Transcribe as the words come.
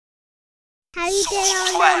How you get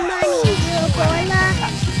all that money, little baller?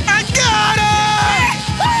 I got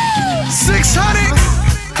it! 600!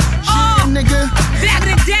 Yeah, nigga. Back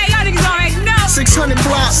in the day, y'all niggas already know. 600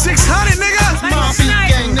 blocks. 600, nigga!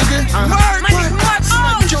 Mafia gang, nigga. Merk! Money from what?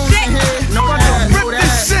 Oh, Jones shit. in here. Know that. Know Rip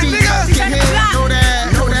this that. shit, nigga! Get here. Know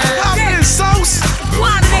that. Know that. Poppin' in SOSE!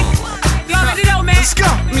 Why, nigga? You already know, man. Let's go!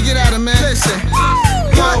 Let me get at him, man. Listen.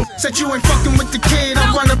 Yo, said you ain't fucking with the kid.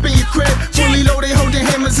 I run up in your crib. Fully loaded, holding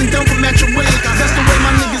hammers and dump them at your wig. That's the way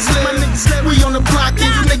my niggas live. We on the block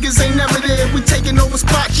and you niggas ain't never there. We taking over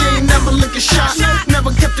spots, you ain't never lick a shot.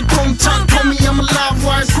 Never kept the chrome tuck. Homie, I'm alive,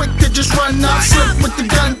 wire quick to just run up. Slip with the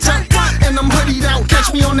gun tuck. And I'm hoodied out.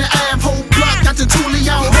 Catch me on the Ave, whole block. Got the toolie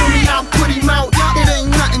out. Homie, I'll put him out. It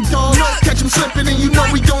ain't nothing, dog. Catch him slipping and you know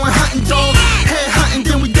we going hunting, dog. Head hunting,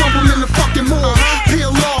 then we double in the fucking mall.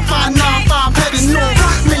 Peel off, 595 heading north.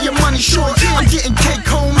 Man, your money short. I'm getting cake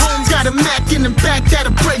home. Got a Mac in the back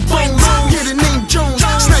that'll break bones. Get a name Jones.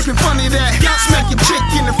 Snipe in front of that. Smack your chick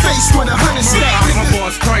in the face with 100 stack. My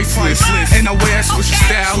boss priceless, and I wear switch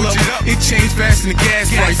style up. It changed fast in the gas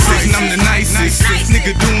prices, and I'm the nicest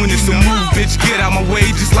nigga doing this. So move, bitch, get out my way,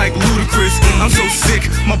 just like Ludacris. I'm so sick,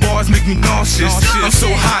 my bars make me nauseous. I'm so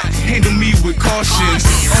hot, handle me with caution.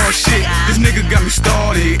 Oh shit, this nigga got me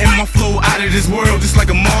started, and my flow out of this world, just like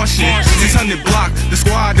a Martian. 600 block, the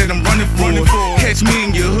squad that I'm running for. Catch me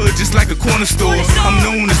in your hood, just like a corner store. I'm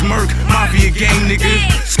known as Merk, Mafia gang nigga.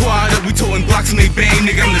 Squad up, we toting blocks and they bang,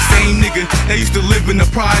 nigga. I'm the same nigga that used to live in the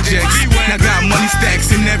projects. Now got money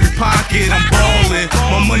stacks in every pocket. I'm ballin',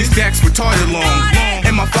 my money stacks retarded long,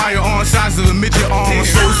 and my firearm size of a midget arm. I'm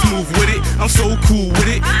so smooth with it, I'm so cool with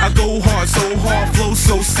it. I go hard, so hard, flow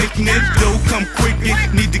so sick, nigga. Don't come quick,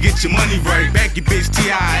 need to get your money right. Back your bitch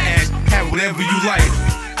T.I.